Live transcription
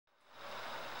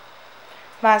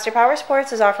Monster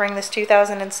Powersports is offering this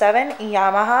 2007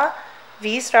 Yamaha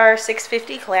V Star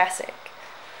 650 Classic.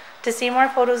 To see more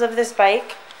photos of this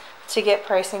bike, to get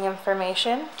pricing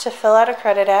information, to fill out a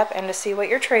credit app, and to see what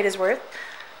your trade is worth,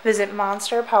 visit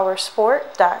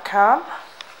monsterpowersport.com.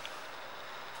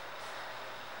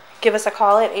 Give us a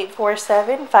call at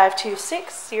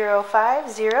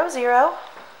 847-526-0500,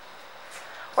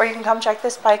 or you can come check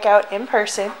this bike out in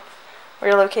person.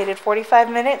 We're located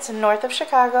 45 minutes north of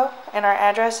Chicago, and our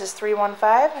address is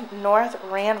 315 North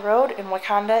Rand Road in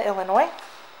Wauconda, Illinois.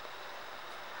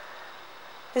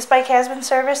 This bike has been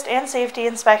serviced and safety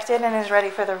inspected and is ready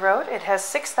for the road. It has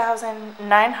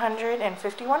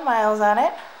 6,951 miles on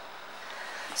it.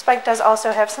 This bike does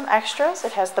also have some extras.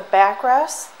 It has the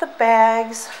backrest, the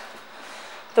bags,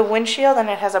 the windshield, and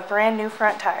it has a brand new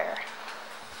front tire.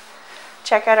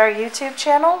 Check out our YouTube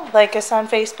channel, like us on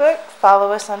Facebook,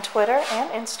 follow us on Twitter and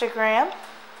Instagram.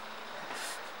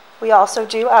 We also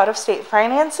do out-of-state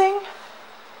financing,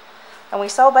 and we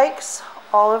sell bikes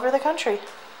all over the country.